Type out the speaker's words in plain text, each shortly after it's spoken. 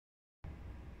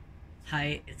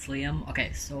Hi, it's Liam.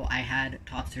 Okay, so I had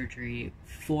top surgery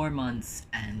 4 months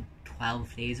and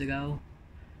 12 days ago.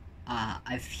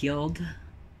 I've healed.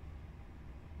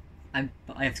 I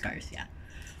have scars, yeah.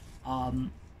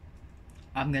 Um,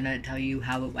 I'm gonna tell you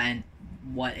how it went,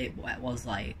 what was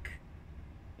like,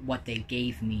 what they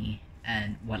gave me,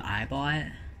 and what I bought.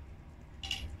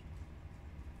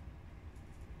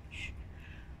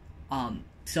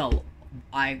 So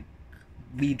I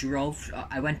we drove.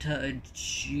 I went to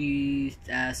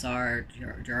GSR,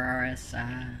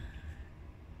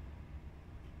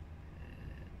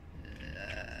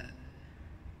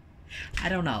 I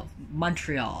don't know,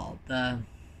 Montreal. The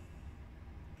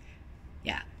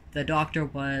doctor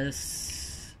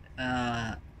was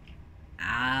Alexis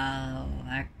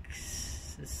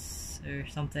or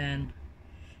something.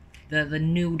 The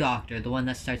new doctor, the one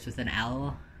that starts with an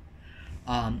L.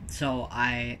 So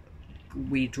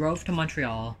we drove to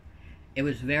Montreal. It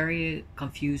was very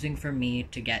confusing for me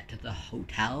to get to the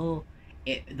hotel.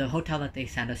 The hotel that they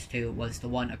sent us to was the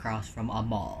one across from a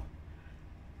mall.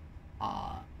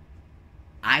 Uh,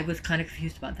 I was kind of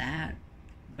confused about that,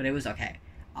 but it was okay.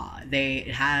 They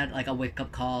had like a wake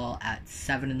up call at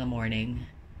 7 in the morning.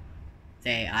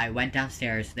 I went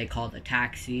downstairs. They called a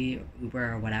taxi,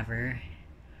 Uber, or whatever.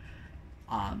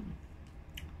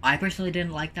 I personally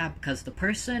didn't like that because the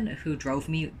person who drove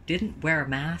me didn't wear a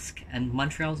mask, and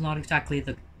Montreal's not exactly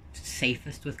the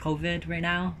safest with COVID right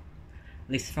now,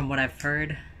 at least from what I've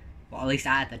heard. Well, at least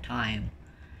at the time.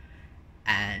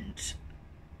 And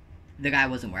the guy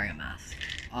wasn't wearing a mask.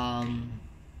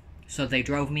 So they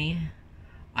drove me.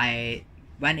 I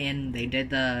went in, they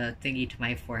did the thingy to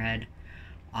my forehead.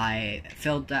 I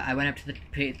went up to the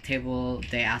table,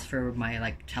 they asked for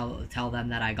my, tell them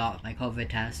that I got my COVID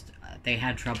test. They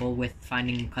had trouble with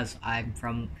finding, because I'm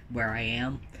from where I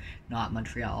am, not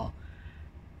Montreal.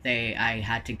 I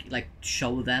had to,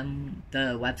 show them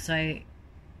the website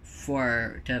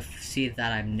to see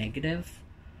that I'm negative.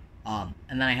 And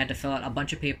then I had to fill out a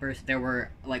bunch of papers. There were,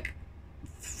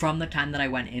 from the time that I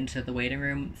went into the waiting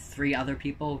room, 3 other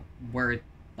people were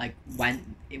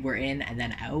in and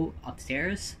then out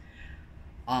upstairs.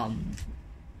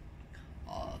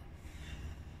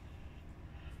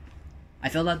 I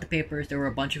filled out the papers. There were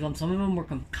a bunch of them. Some of them were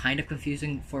kind of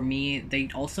confusing for me. They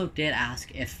also did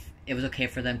ask if it was okay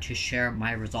for them to share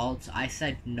my results. I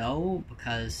said no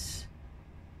because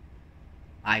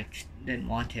I didn't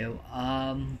want to.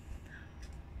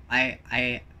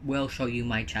 I will show you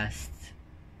my chest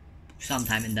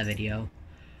sometime in the video.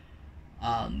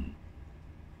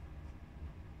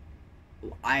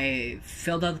 I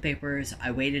filled out the papers.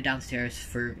 I waited downstairs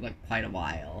for quite a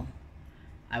while.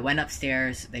 I went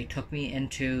upstairs. They took me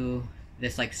into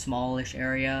this smallish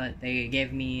area. They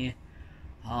gave me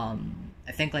I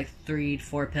think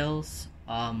 3-4 pills,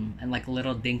 and a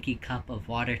little dinky cup of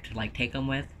water to take them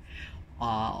with.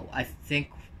 I think,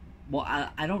 well,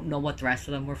 I don't know what the rest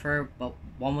of them were for, but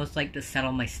one was to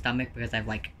settle my stomach because I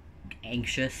have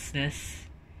anxiousness,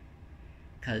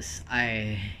 because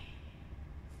I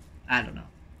don't know,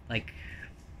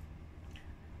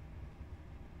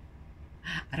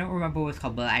 I don't remember what it's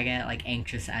called, but I get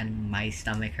anxious and my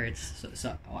stomach hurts.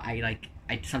 So I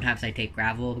sometimes I take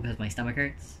gravel because my stomach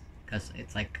hurts because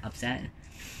it's upset.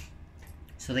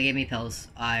 So they gave me pills.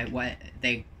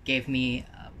 They gave me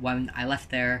when I left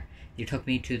there. They took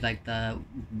me to the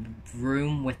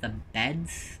room with the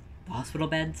beds, the hospital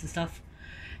beds and stuff.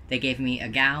 They gave me a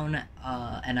gown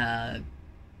and a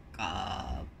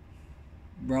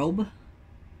robe.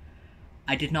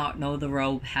 I did not know the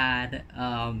robe had,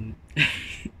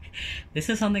 this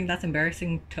is something that's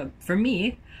embarrassing for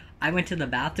me. I went to the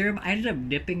bathroom. I ended up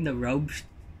dipping the robe,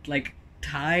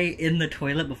 tie in the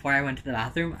toilet before I went to the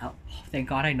bathroom. Oh, thank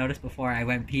God I noticed before I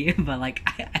went pee, but,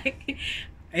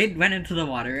 it went into the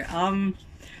water.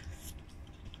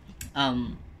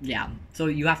 Yeah, so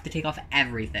you have to take off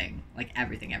everything.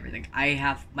 Everything. I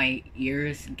have my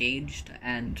ears gauged,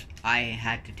 and I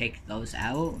had to take those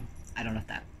out. I don't know if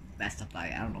that messed up. I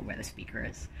don't know where the speaker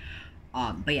is.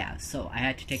 But yeah, so I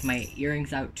had to take my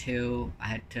earrings out too. I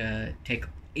had to take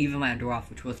even my underwear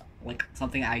off, which was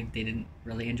something I didn't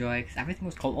really enjoy because everything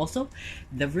was cold. Also,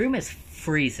 the room is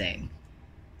freezing.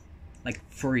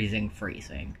 Freezing.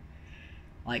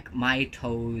 My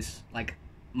toes,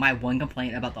 my one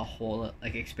complaint about the whole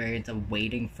experience of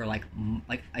waiting for it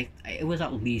was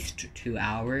at least 2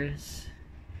 hours,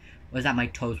 was that my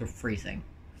toes were freezing.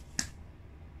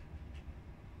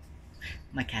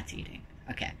 My cat's eating.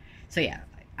 Okay, so yeah,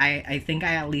 I think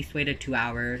I at least waited 2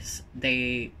 hours.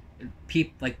 The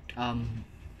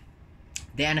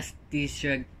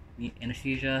anesthesia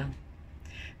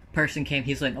person came.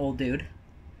 He's an old dude.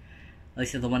 At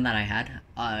least the one that I had.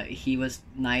 He was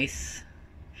nice.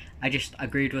 I just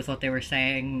agreed with what they were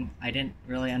saying. I didn't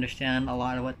really understand a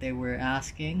lot of what they were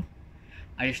asking.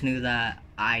 I just knew that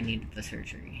I needed the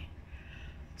surgery.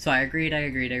 So I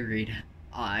agreed.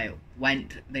 I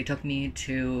went, they took me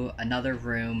to another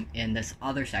room in this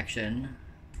other section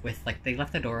with, like, they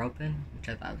left the door open, which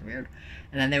I thought was weird.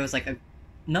 And then there was, like,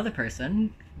 another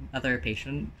person, other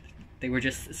patient. They were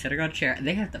just sitting on a chair.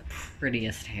 They had the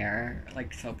prettiest hair,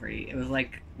 like, so pretty. It was,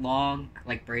 like, long,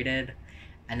 like, braided,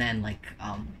 and then, like,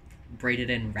 braided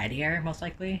in red hair, most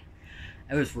likely.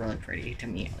 It was really pretty, to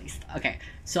me, at least. Okay,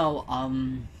 so,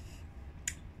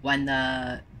 when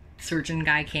the surgeon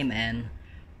guy came in,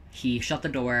 he shut the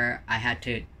door. I had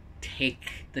to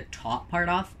take the top part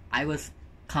off. I was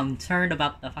concerned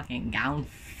about the fucking gown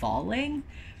falling,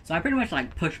 so I pretty much,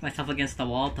 like, pushed myself against the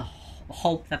wall to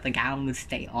hope that the gown would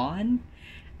stay on.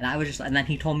 And I was just, and then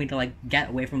he told me to, like, get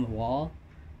away from the wall,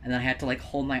 and then I had to, like,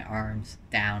 hold my arms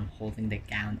down holding the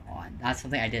gown on. That's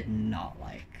something I did not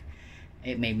like.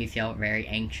 It made me feel very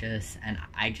anxious, and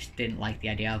I just didn't like the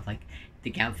idea of, like, the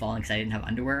gown falling because I didn't have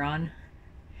underwear on.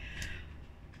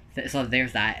 So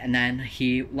there's that. And then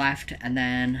he left, and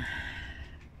then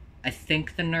I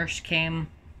think the nurse came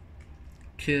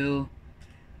to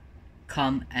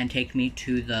come and take me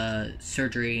to the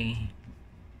surgery,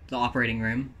 the operating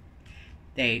room.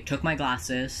 They took my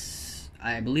glasses.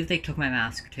 I believe they took my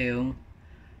mask too.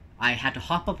 I had to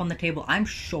hop up on the table. I'm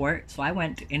short, so I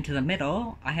went into the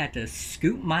middle. I had to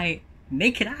scoot my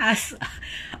naked ass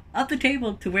up the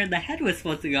table to where the head was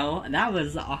supposed to go. That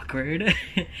was awkward.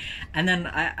 And then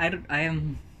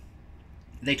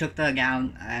they took the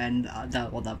gown and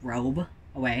the robe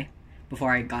away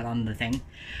before I got on the thing.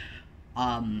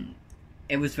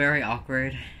 It was very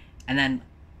awkward. And then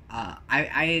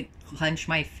I clench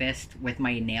my fist with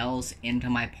my nails into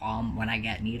my palm when I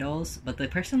get needles, but the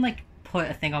person, like, put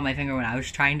a thing on my finger when I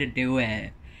was trying to do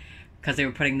it, because they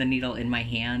were putting the needle in my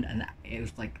hand, and it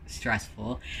was, like,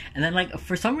 stressful. And then, like,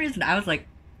 for some reason, I was, like,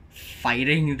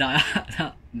 fighting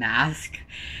the mask.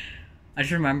 I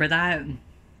just remember that.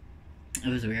 It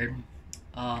was weird.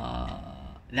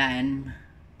 Then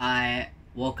I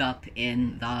woke up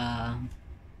in the,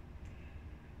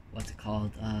 what's it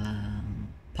called,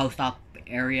 post-op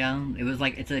area. It was,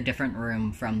 like, it's a different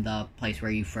room from the place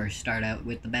where you first start out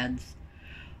with the beds.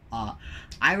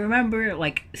 I remember,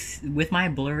 like, with my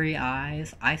blurry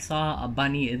eyes, I saw a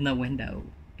bunny in the window.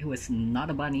 It was not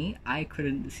a bunny. I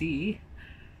couldn't see.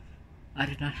 I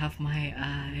did not have my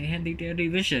handy-dandy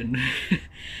vision.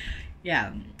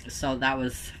 Yeah, so that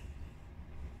was,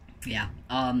 yeah.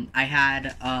 I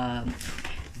had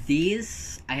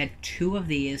these. I had two of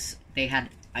these. They had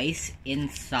ice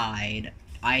inside.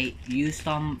 I used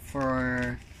them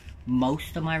for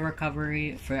most of my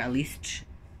recovery, for at least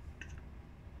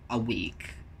a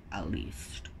week, at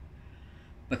least,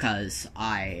 because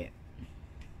I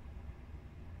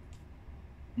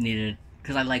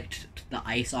liked the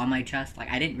ice on my chest.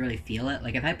 Like, I didn't really feel it.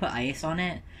 Like, if I put ice on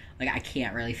it, like, I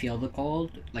can't really feel the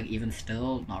cold. Like, even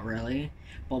still, not really.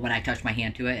 But when I touch my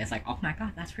hand to it, it's like, oh my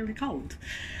god, that's really cold.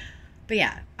 But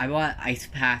yeah, I bought ice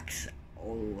packs,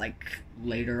 like,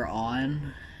 later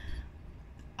on.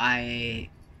 I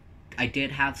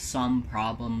did have some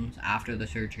problems after the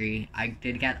surgery. I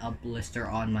did get a blister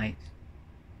on my...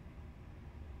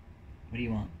 What do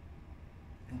you want?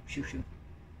 Oh, shoo.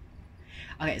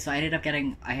 Okay, so I ended up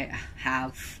getting... I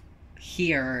have...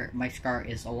 Here, my scar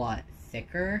is a lot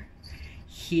thicker.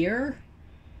 Here...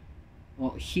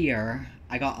 Well, here,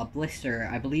 I got a blister.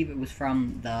 I believe it was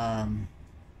from the...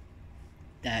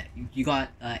 that you got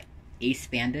ace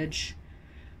bandage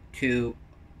to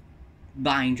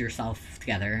bind yourself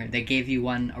together. They gave you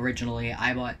one originally.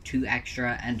 I bought 2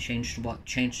 extra and changed to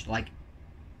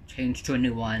a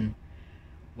new one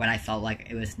when I felt like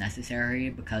it was necessary,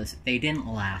 because they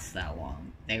didn't last that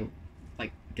long. They,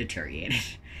 like, deteriorated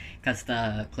because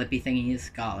the clippy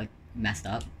thingies got, like, messed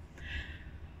up.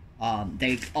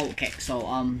 Okay, so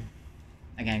I'm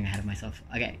getting ahead of myself.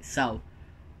 Okay, so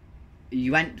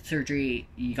you went to surgery,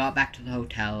 you got back to the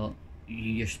hotel,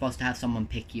 you're supposed to have someone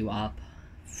pick you up.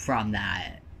 From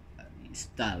that,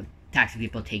 the taxi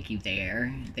people take you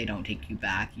there. They don't take you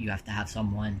back. You have to have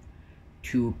someone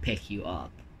to pick you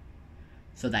up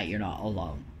so that you're not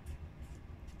alone.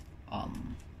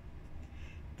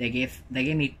 They gave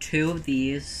me 2 of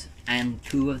these and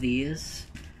 2 of these.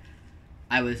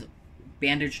 I was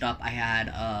bandaged up. I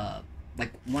had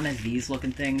like one of these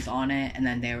looking things on it, and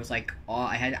then there was, like,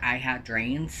 I had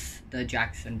drains, the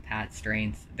Jackson Pat's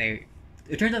drains. It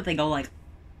turns out they go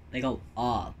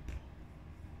up,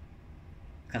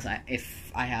 because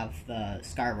if I have the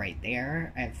scar right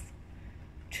there, I have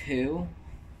 2.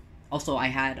 Also, I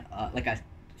had like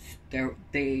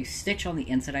they stitch on the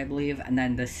inside, I believe, and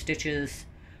then the stitches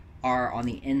are on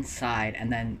the inside,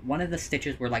 and then one of the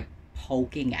stitches were like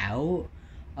poking out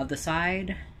of the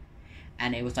side,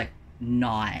 and it was like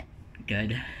not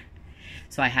good.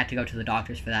 So I had to go to the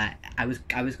doctors for that. I was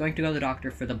going to go to the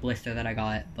doctor for the blister that I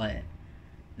got, but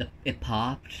it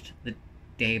popped the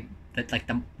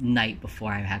night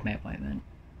before I had my appointment.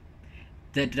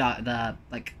 The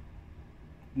like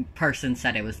person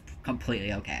said it was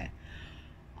completely okay.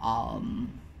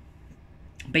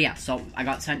 But yeah, so I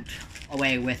got sent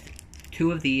away with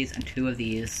 2 of these and 2 of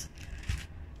these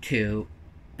to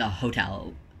the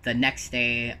hotel. The next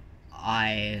day,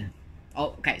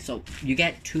 okay, so you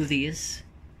get 2 of these.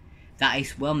 The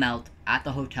ice will melt. At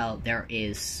the hotel, there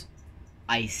is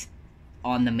ice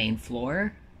on the main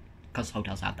floor, because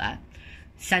hotels have that.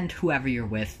 Send whoever you're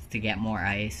with to get more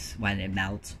ice when it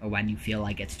melts, or when you feel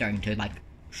like it's starting to, like,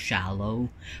 shallow,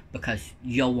 because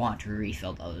you'll want to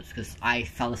refill those, because I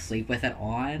fell asleep with it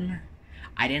on.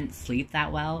 I didn't sleep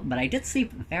that well, but I did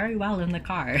sleep very well in the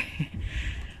car.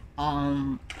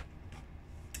 On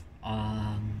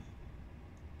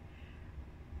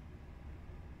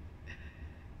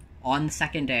the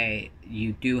second day,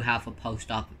 you do have a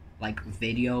post-op, like,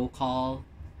 video call.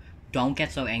 Don't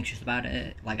get so anxious about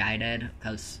it like I did,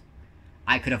 because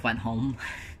I could have went home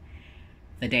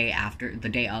the day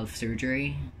of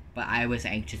surgery, but I was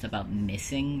anxious about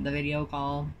missing the video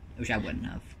call, which I wouldn't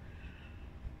have.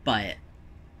 But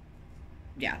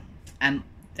yeah, and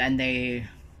then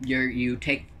you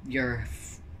take your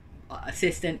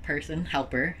assistant person,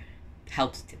 helper,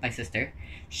 helped my sister.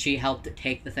 She helped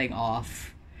take the thing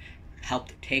off,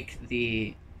 helped take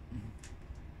it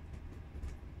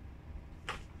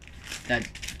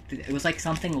was like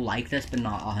something like this, but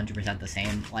not 100% the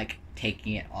same, like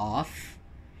taking it off.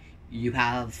 You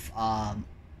have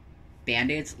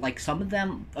band-aids, like some of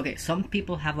them, okay, some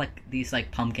people have like these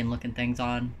like pumpkin looking things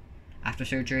on after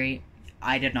surgery.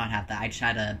 I did not have that. I just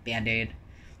had a band-aid,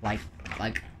 like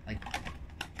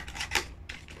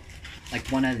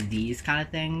one of these kind of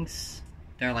things.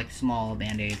 They're like small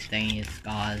band-aid thingies,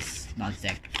 gauze,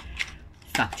 non-stick,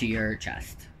 stuck to your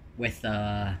chest with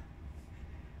the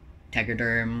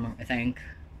Tegaderm, I think,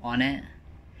 on it.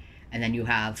 And then you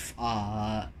have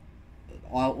all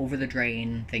over the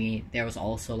drain thingy, there was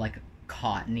also like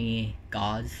cottony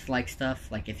gauze like stuff,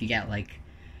 like if you get like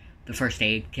the first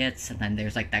aid kits, and then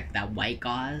there's like that white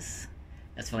gauze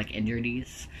that's for like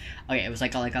injuries. Okay, it was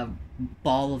like a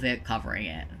ball of it covering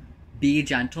it. Be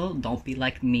gentle, don't be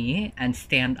like me and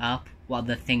stand up while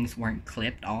the things weren't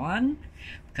clipped on,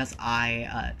 because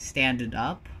I standed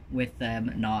up with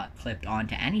them not clipped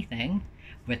onto anything,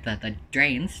 with the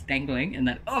drains dangling, and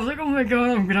then I was like, oh my god,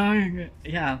 I'm dying.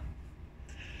 Yeah,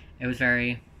 it was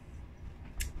very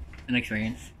an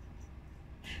experience.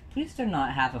 Please do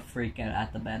not have a freak out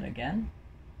at the bed again.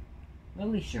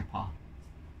 Release your paw.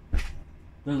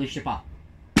 Release your paw.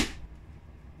 It's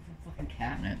a fucking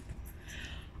catnip.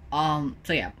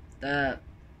 So yeah, the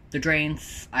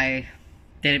drains, I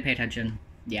didn't pay attention.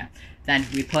 Yeah. Then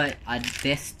we put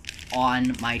this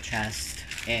on my chest.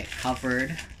 It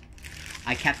covered.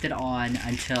 I kept it on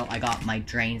until I got my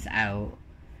drains out,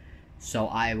 so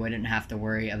I wouldn't have to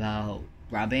worry about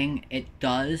rubbing. It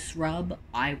does rub.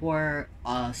 I wore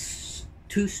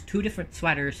two different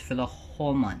sweaters for the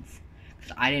whole month,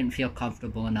 because I didn't feel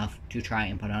comfortable enough to try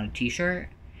and put on a t-shirt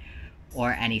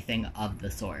or anything of the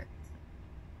sort.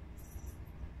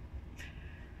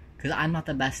 Because I'm not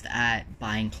the best at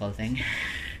buying clothing.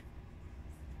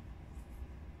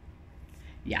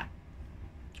 Yeah.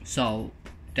 So,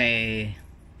 they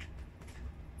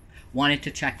wanted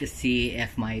to check to see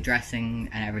if my dressing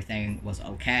and everything was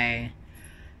okay.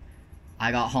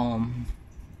 I got home.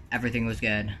 Everything was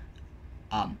good.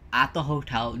 At the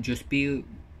hotel, just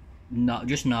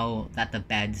know that the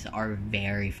beds are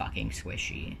very fucking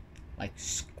squishy. Like,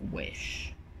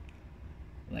 squish.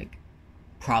 Like,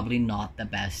 probably not the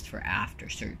best for after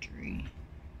surgery,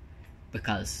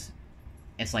 because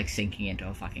it's like sinking into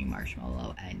a fucking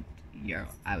marshmallow, and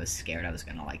I was scared I was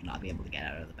gonna like not be able to get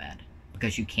out of the bed,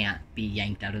 because you can't be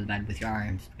yanked out of the bed with your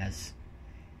arms, because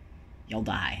you'll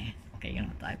die. Okay, you'll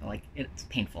not die, but like it's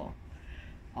painful.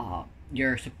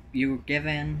 You're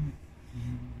given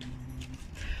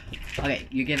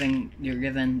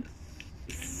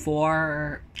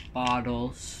 4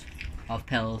 bottles of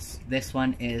pills. This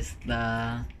one is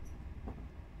the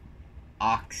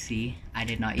Oxy. I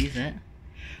did not use it.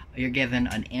 You're given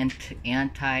an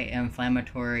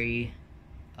anti-inflammatory,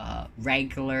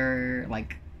 regular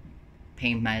like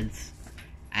pain meds,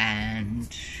 and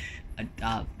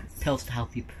pills to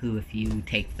help you poo if you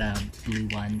take the blue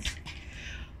ones.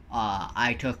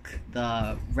 I took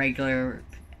the regular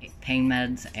pain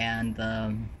meds and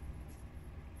the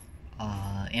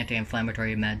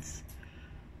anti-inflammatory meds.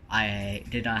 I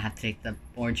did not have to take the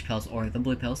orange pills or the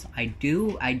blue pills. I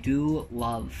do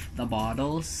love the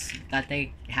bottles that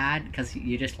they had, because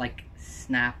you just like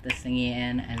snap this thingy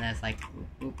in and it's like, whoop,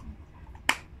 whoop.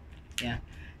 Yeah.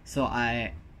 So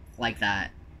I like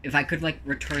that. If I could like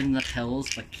return the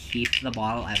pills but keep the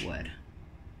bottle, I would.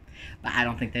 But I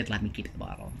don't think they'd let me keep the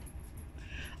bottle.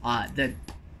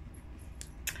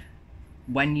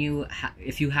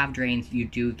 If you have drains, you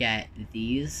do get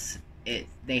these.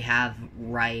 They have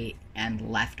right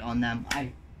and left on them.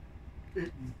 I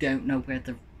don't know where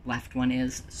the left one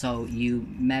is, so you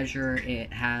measure.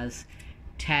 It has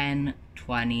 10,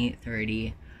 20,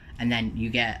 30, and then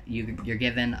you're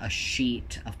given a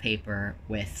sheet of paper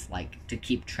with like to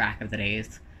keep track of the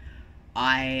days.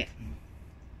 I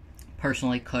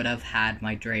personally could have had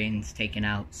my drains taken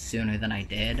out sooner than I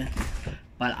did,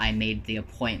 but I made the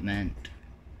appointment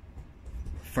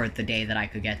for the day that I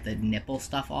could get the nipple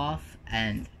stuff off,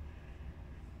 and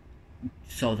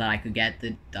so that I could get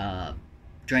the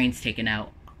drains taken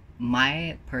out.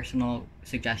 My personal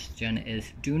suggestion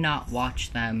is do not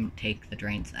watch them take the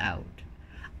drains out.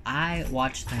 I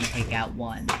watched them take out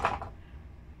one.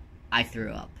 I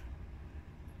threw up.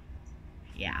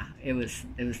 Yeah, it was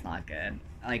not good.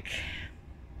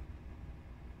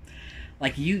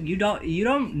 Like you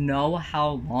don't know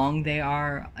how long they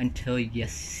are until you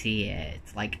see it.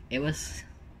 Like, it was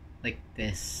like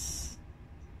this.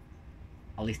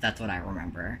 At least that's what I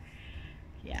remember.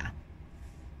 Yeah.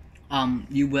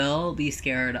 You will be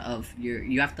scared of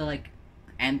you have to like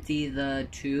empty the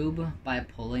tube by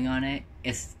pulling on it.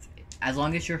 As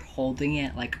long as you're holding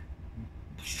it like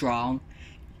strong,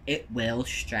 it will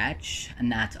stretch,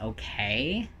 and that's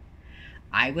okay.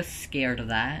 I was scared of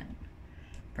that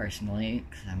personally,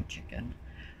 because I'm a chicken.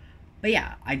 But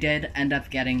yeah, I did end up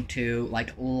getting to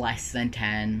like less than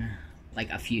 10,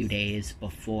 like a few days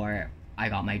before I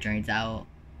got my drains out.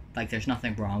 Like, there's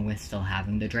nothing wrong with still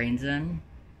having the drains in.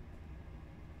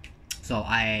 So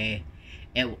I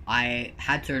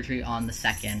had surgery on the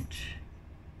 2nd.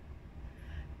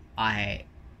 I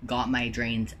got my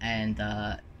drains and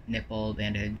the nipple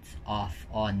bandage off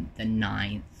on the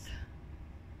 9th.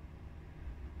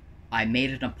 I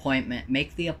made an appointment.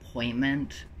 Make the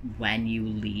appointment when you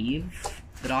leave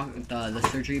the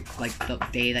surgery, like the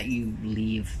day that you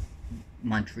leave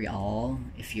Montreal,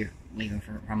 if you're leaving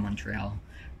from Montreal,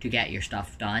 to get your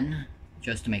stuff done,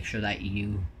 just to make sure that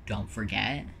you don't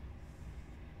forget,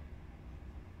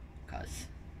 because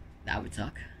that would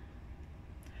suck.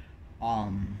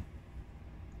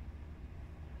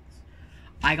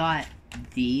 I got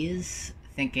these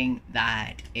thinking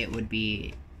that it would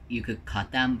be, you could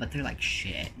cut them, but they're like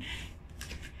shit.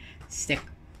 Stick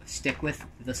with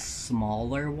the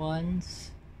smaller ones,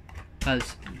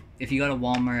 because if you go to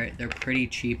Walmart, they're pretty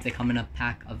cheap. They come in a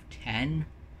pack of 10.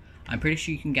 I'm pretty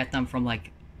sure you can get them from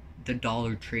like the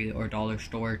Dollar Tree or Dollar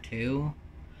Store too.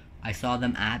 I saw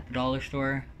them at the Dollar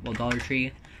Store, well, Dollar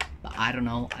Tree, but I don't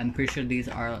know. I'm pretty sure these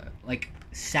are like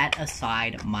set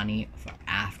aside money for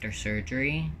after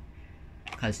surgery,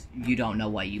 because you don't know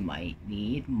what you might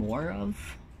need more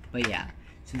of. But yeah,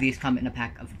 so these come in a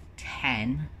pack of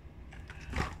 10.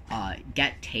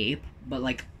 Get tape, but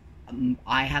like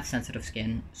I have sensitive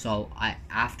skin, so I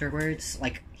afterwards,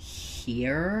 like,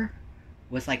 here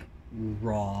was like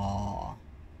raw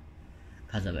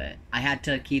because of it. I had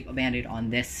to keep a band-aid on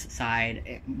this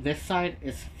side. This side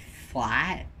is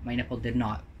flat. My nipple did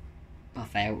not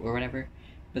buff out or whatever,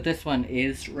 but this one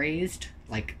is raised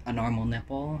like a normal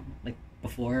nipple, like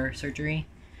before surgery.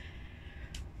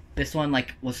 This one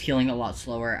like was healing a lot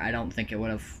slower. I don't think it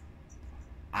would have.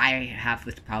 I have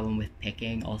this problem with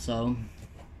picking also.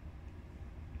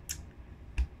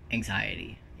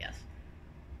 Anxiety, yes.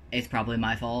 It's probably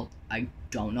my fault. I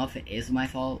don't know if it is my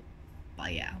fault,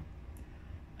 but yeah.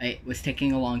 It was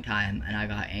taking a long time, and I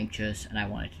got anxious, and I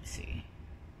wanted to see.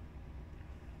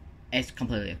 It's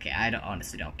completely okay. I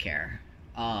honestly don't care.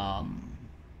 What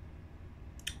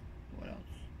else?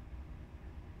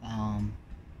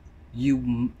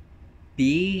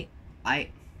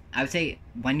 I would say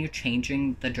when you're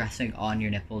changing the dressing on your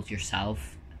nipples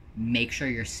yourself, make sure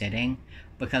you're sitting,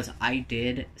 because I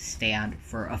did stand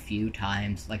for a few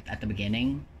times, like at the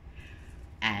beginning,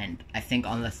 and I think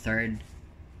on the 3rd,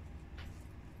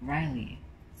 Riley,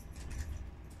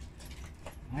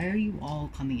 why are you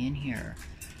all coming in here?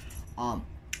 On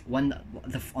the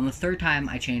 3rd time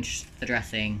I changed the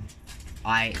dressing,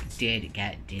 I did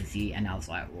get dizzy, and I was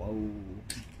like, whoa,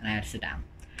 and I had to sit down.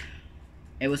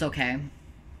 It was okay.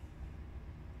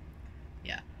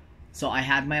 Yeah. So I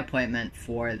had my appointment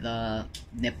for the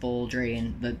nipple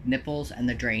drain, the nipples and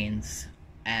the drains,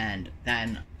 and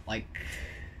then, like,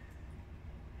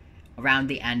 around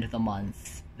the end of the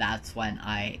month, that's when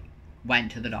I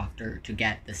went to the doctor to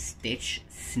get the stitch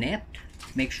snipped.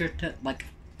 Make sure to, like,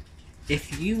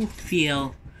 if you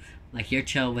feel like you're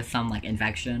chill with some, like,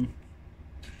 infection,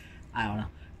 I don't know,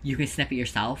 you can snip it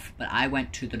yourself, but I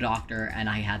went to the doctor and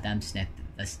I had them snip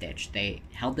the stitch. They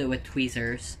held it with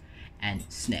tweezers and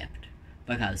snipped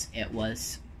because it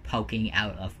was poking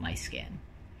out of my skin.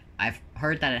 I've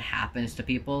heard that it happens to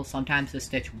people. Sometimes the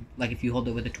stitch, like if you hold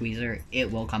it with a tweezer,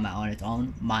 it will come out on its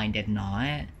own. Mine did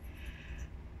not.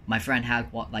 My friend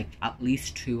had, what, like at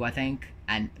least 2, I think,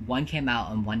 and one came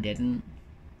out and one didn't.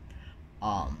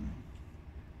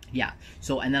 Yeah.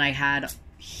 So, and then I had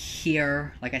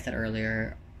here, like I said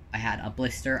earlier, I had a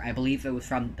blister. I believe it was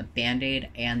from the Band-Aid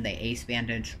and the Ace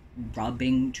bandage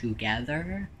rubbing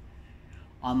together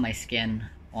on my skin,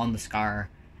 on the scar,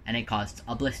 and it caused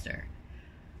a blister,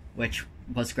 which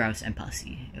was gross and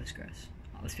pussy. It was gross.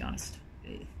 Let's be honest.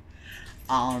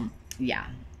 Yeah,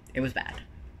 it was bad.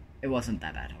 It wasn't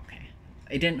that bad, okay.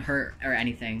 It didn't hurt or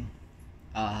anything.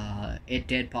 It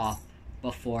did pop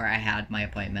before I had my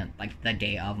appointment, like the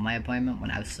day of my appointment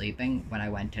when I was sleeping, when I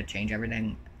went to change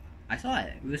everything. I saw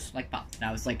it. It was like popped, and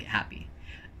I was like happy.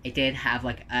 It did have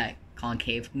like a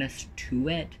concaveness to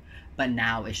it, but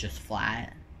now it's just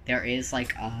flat. There is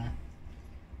like a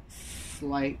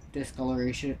slight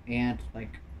discoloration and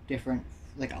like different,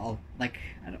 like all, like,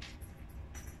 I don't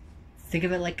think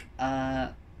of it like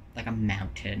a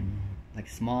mountain, like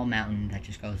a small mountain that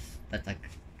just goes, that's like,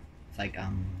 it's like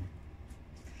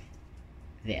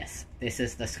this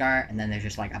is the scar, and then there's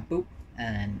just like a boop,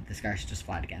 and then the scar's just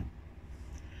flat again.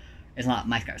 It's not,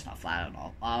 my scar's not flat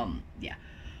at all. Yeah.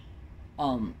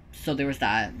 So there was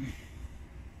that.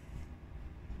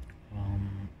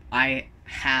 I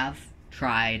have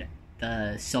tried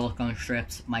the silicone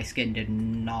strips. My skin did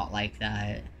not like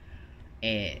that.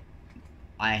 I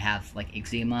have like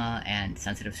eczema and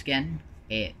sensitive skin.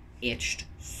 It itched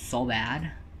so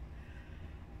bad.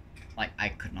 Like, I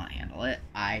could not handle it.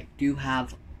 I do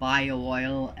have bio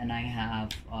oil, and I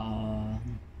have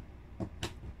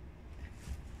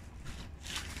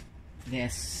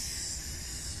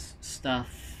this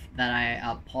stuff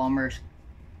that Palmer's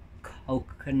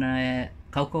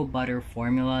cocoa butter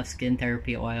formula skin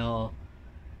therapy oil.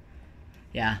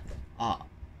 Yeah.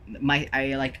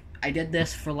 I did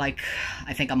this for like,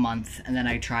 I think a month, and then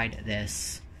I tried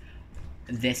this.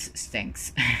 This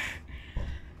stinks.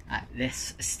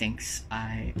 This stinks.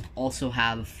 I also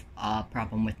have a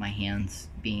problem with my hands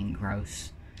being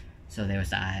gross, so there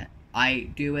was that. I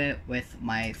do it with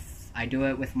my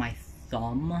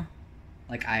thumb.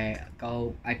 Like, I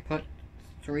put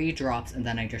 3 drops, and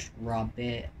then I just rub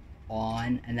it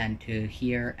on, and then to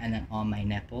here, and then on my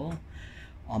nipple,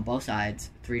 on both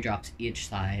sides, 3 drops each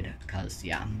side, because,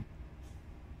 yeah.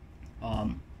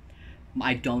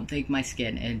 I don't think my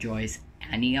skin enjoys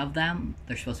any of them.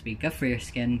 They're supposed to be good for your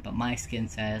skin, but my skin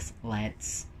says,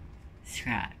 let's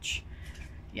scratch.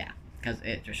 Yeah, because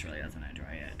it just really doesn't enjoy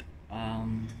it.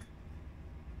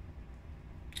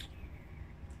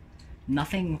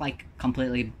 Nothing, like,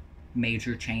 completely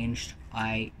major changed.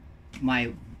 Okay,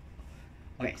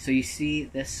 so you see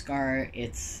this scar,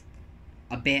 it's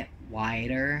a bit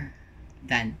wider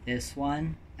than this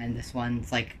one, and this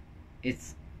one's, like,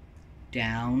 it's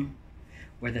down,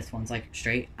 where this one's like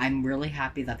straight. I'm really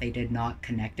happy that they did not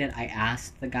connect it. I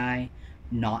asked the guy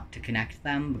not to connect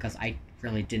them because I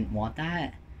really didn't want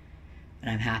that, and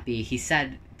I'm happy. He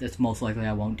said that's most likely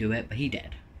I won't do it, but he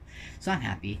did, so I'm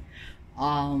happy.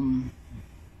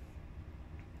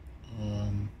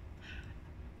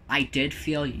 I did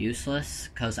feel useless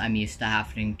because I'm used to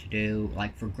having to do,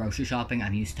 like, for grocery shopping,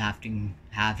 I'm used to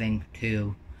having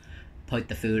to put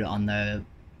the food on the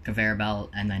conveyor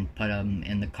belt and then put them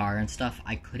in the car and stuff.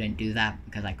 I couldn't do that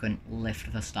because I couldn't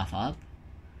lift the stuff up,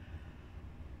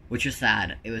 which is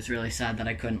sad. It was really sad that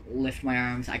I couldn't lift my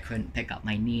arms. I couldn't pick up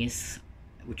my niece,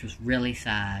 which was really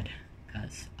sad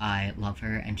because I love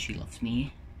her and she loves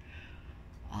me.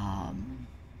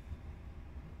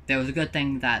 There was a good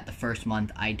thing that the first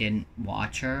month I didn't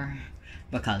watch her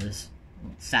because,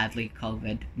 sadly,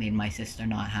 COVID made my sister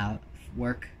not have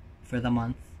work for the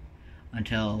month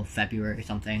until February or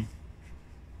something.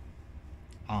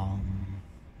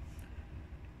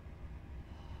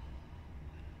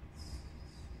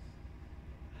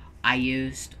 I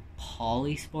used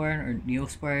Polysporin or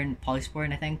Neosporin,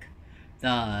 Polysporin, I think,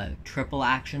 the triple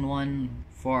action one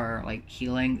for, like,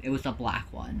 healing. It was the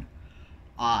black one.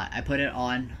 I put it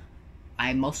on.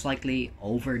 I most likely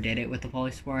overdid it with the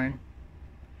polysporin.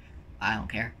 I don't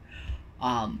care.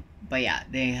 But yeah,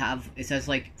 they have, it says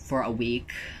like for a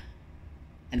week,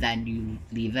 and then you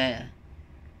leave it.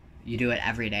 You do it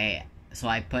every day. So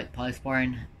I put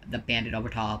polysporin, the Band-Aid over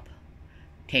top,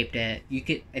 taped it. You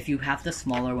could, if you have the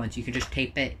smaller ones, you could just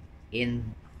tape it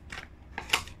in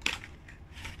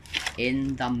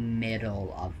the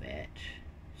middle of it.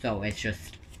 So it's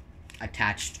just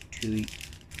attached to,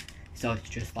 so it's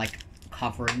just like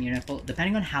covering your nipple,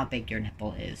 depending on how big your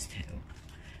nipple is too.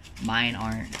 Mine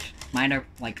aren't. Mine are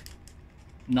like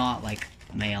not like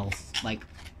males, like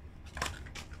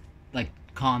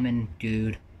common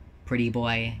dude, pretty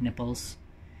boy nipples,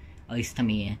 at least to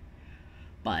me.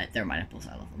 But they're my nipples.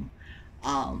 I love them.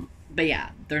 But yeah,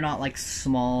 they're not like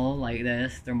small like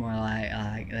this. They're more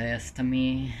like this to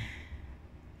me.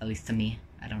 At least to me.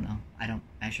 I don't know. I don't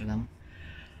measure them.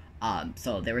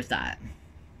 So there was that.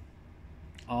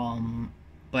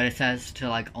 But it says to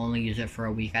like only use it for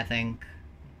a week, I think.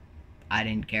 I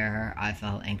didn't care. I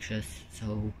felt anxious.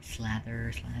 So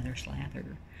slather.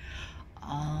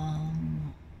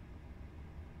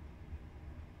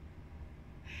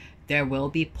 There will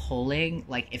be pulling,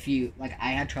 like if you, like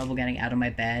I had trouble getting out of my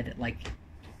bed, like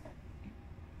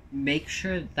make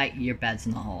sure that your bed's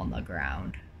not on the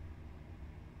ground.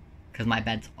 Because my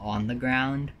bed's on the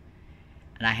ground,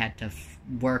 and I had to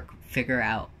figure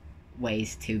out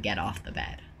ways to get off the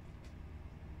bed.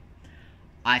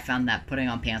 I found that putting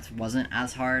on pants wasn't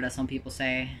as hard as some people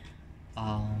say.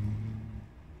 I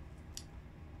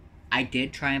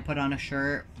did try and put on a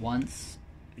shirt once.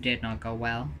 It did not go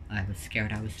well. I was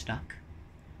scared I was stuck.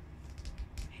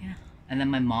 Yeah. And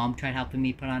then my mom tried helping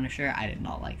me put on a shirt. I did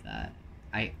not like that.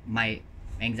 My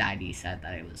anxiety said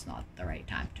that it was not the right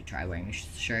time to try wearing a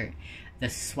shirt. The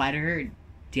sweater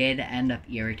did end up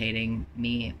irritating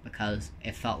me because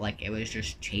it felt like it was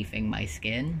just chafing my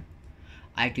skin.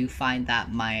 I do find that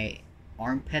my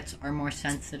armpits are more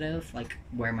sensitive, like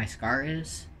where my scar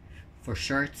is, for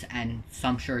shirts, and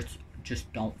some shirts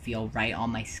just don't feel right on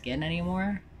my skin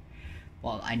anymore.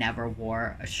 Well, I never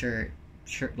wore a shirt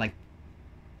like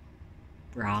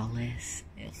braless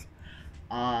is.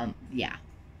 Yeah.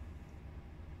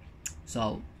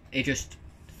 So it just,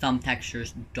 some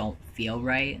textures don't feel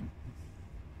right.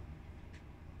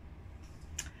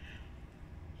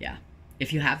 Yeah.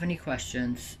 If you have any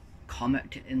questions,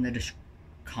 comment in the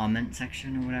comment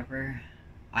section or whatever.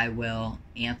 I will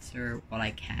answer what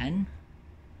I can,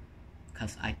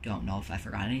 because I don't know if I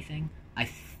forgot anything. I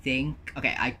think,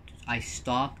 okay, I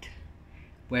stopped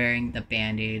wearing the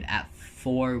Band-Aid at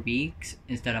 4 weeks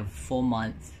instead of a full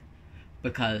month,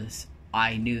 because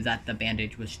I knew that the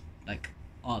bandage was like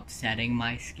upsetting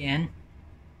my skin.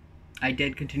 I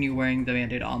did continue wearing the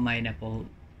Band-Aid on my nipple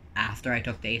after I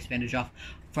took the ace bandage off.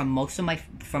 From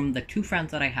the 2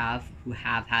 friends that I have who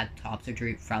have had top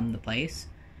surgery from the place,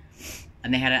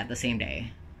 and they had it at the same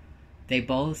day, they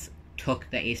both took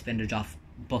the ace bandage off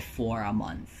before a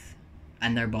month,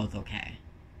 and they're both okay.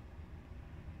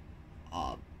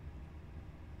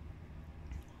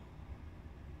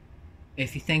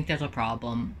 If you think there's a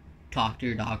problem, talk to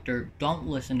your doctor. Don't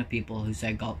listen to people who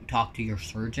say go talk to your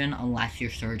surgeon unless your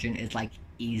surgeon is like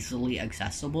easily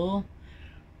accessible.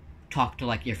 Talk to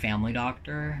like your family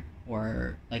doctor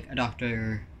or like a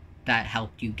doctor that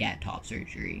helped you get top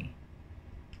surgery,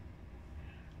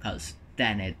 because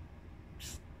then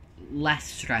it's less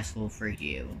stressful for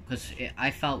you. Because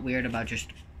I felt weird about just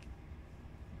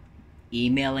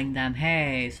emailing them,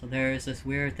 hey, so there's this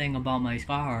weird thing about my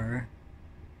scar,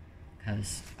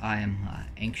 because I am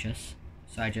anxious.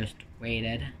 So I just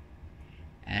waited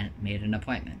and made an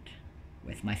appointment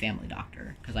with my family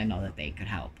doctor because I know that they could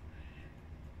help.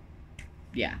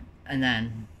 Yeah, and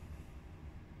then,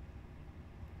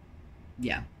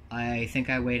 yeah, I think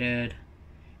I waited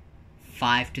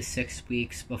 5 to 6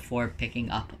 weeks before picking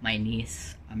up my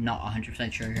niece. I'm not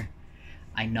 100% sure.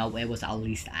 I know it was at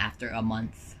least after a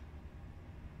month.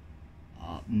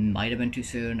 Might have been too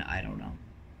soon, I don't know.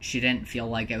 She didn't feel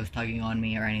like it was tugging on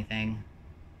me or anything.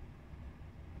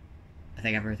 I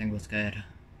think everything was good.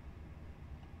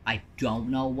 I don't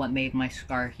know what made my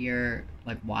scar here,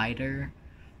 like, wider.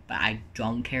 But I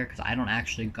don't care, because I don't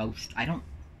actually go,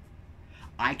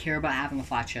 I care about having a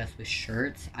flat chest with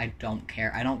shirts. I don't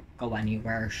care. I don't go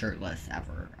anywhere shirtless,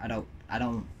 ever.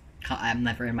 I'm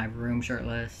never in my room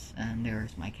shirtless, and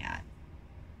there's my cat.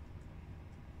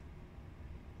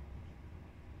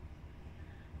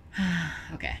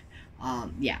 Okay,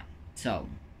 yeah, so,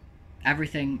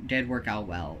 everything did work out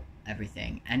well.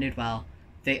 Everything ended well.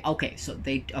 For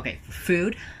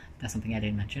food, that's something I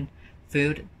didn't mention.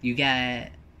 Food, you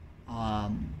get,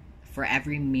 for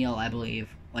every meal, I believe,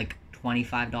 like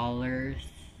 $25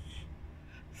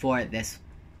 for this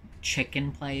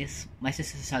chicken place. My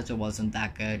sister says it wasn't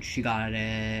that good. She got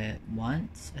it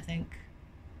once, I think.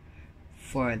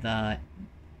 For the,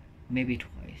 maybe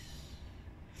twice.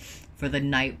 For the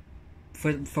night,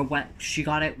 for when, she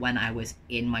got it when I was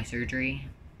in my surgery.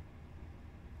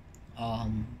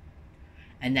 And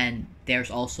then there's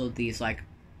also these, like,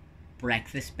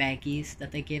 breakfast baggies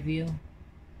that they give you.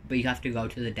 But you have to go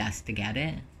to the desk to get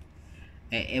it.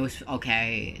 It was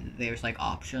okay. There's, like,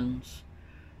 options.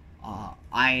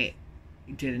 I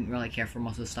didn't really care for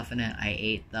most of the stuff in it. I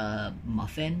ate the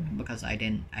muffin because I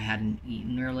hadn't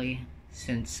eaten early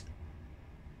since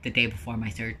the day before my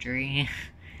surgery.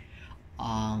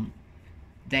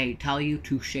 They tell you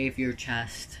to shave your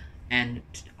chest, and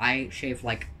I shaved,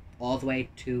 like, all the way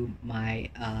to my,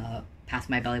 past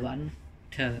my belly button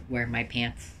to where my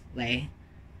pants lay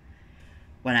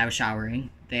when I was showering.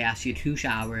 They asked you to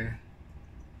shower.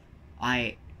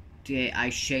 I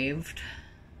shaved.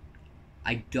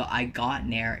 I got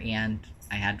Nair, and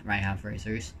I have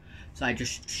razors, so I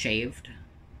just shaved.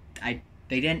 They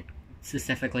didn't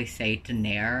specifically say to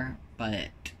Nair, but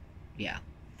yeah.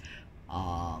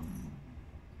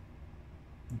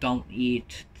 Don't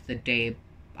eat the day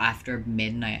after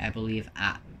midnight, I believe,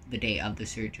 at the day of the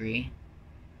surgery.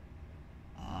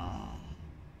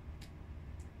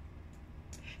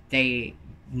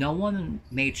 No one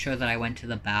made sure that I went to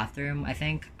the bathroom. I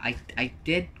think I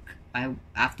did.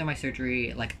 After my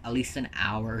surgery, like, at least an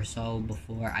hour or so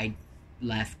before I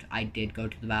left, I did go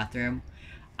to the bathroom.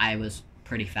 I was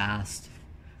pretty fast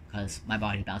because my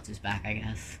body bounces back, I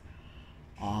guess.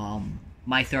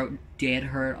 My throat did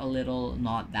hurt a little,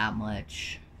 not that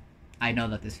much. I know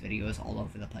that this video is all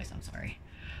over the place, I'm sorry.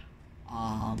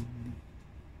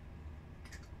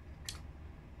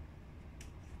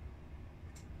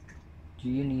 Do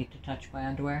you need to touch my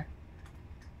underwear?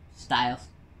 Styles.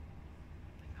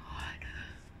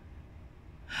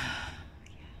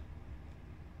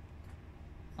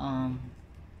 Oh my god.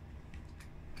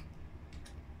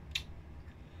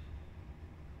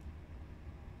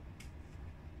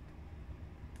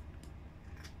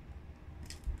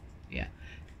 Yeah.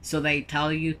 So they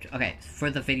tell you okay, for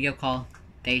the video call,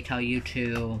 they tell you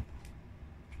to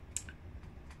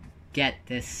get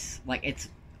this, like, it's,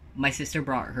 my sister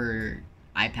brought her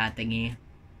iPad thingy,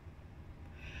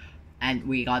 and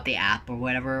we got the app or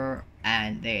whatever,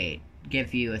 and they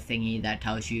give you a thingy that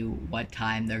tells you what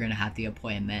time they're gonna have the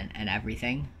appointment and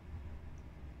everything.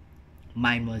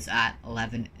 Mine was at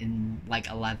 11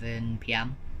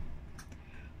 p.m.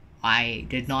 I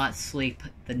did not sleep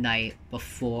the night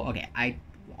before. Okay,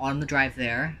 on the drive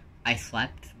there, I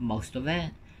slept most of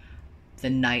it. The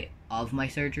night of my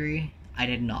surgery, I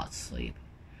did not sleep.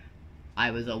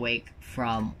 I was awake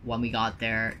from when we got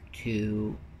there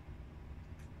to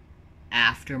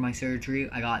after my surgery.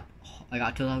 I got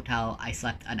to the hotel, I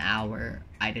slept an hour.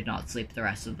 I did not sleep the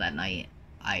rest of that night.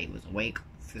 I was awake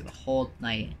through the whole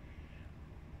night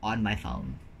on my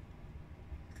phone.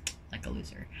 Like a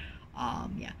loser.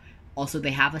 Yeah. Also,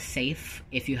 they have a safe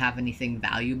if you have anything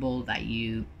valuable that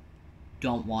you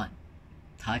don't want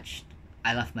touched.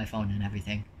 I left my phone and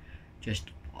everything.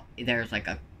 Just, there's like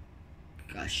a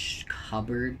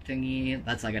cupboard thingy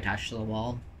that's like attached to the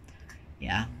wall.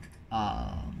 Yeah.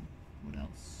 What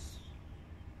else?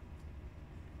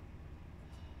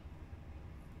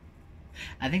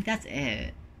 I think that's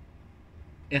it.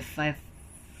 I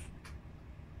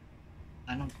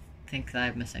don't think that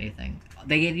I've missed anything.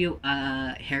 They gave you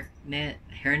a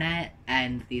hairnet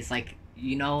and these, like,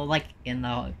 you know, like in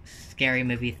the scary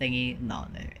movie thingy, no,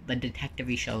 the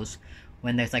detective-y shows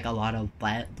when there's like a lot of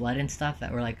blood and stuff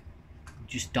that were like,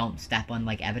 just don't step on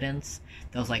like evidence.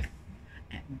 Those like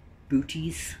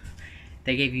booties,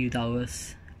 they gave you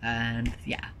those, and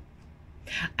yeah.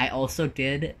 I also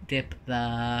did dip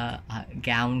the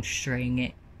gown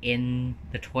string in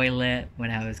the toilet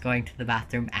when I was going to the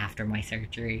bathroom after my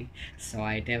surgery. So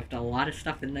I dipped a lot of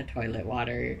stuff in the toilet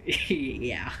water.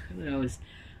 Yeah, it was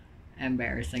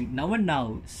embarrassing. No one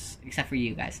knows, except for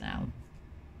you guys now.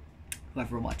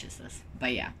 Whoever watches this.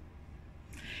 But yeah.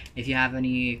 If you have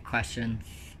any questions,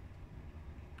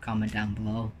 comment down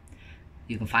below.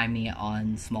 You can find me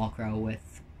on Small Crow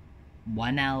with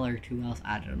 1 L or 2 L's,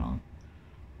 I don't know.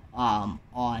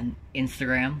 On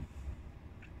Instagram.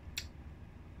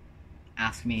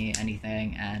 Ask me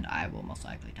anything and I will most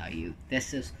likely tell you.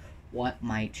 This is what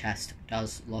my chest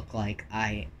does look like.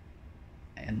 I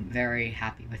am very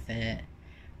happy with it.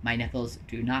 My nipples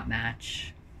do not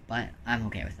match, but I'm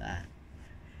okay with that.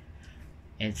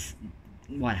 It's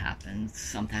what happens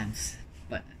sometimes,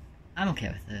 but I'm okay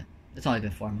with it. It's only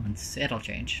been 4 months. It'll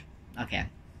change. Okay,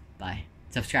 bye.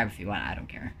 Subscribe if you want. I don't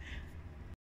care.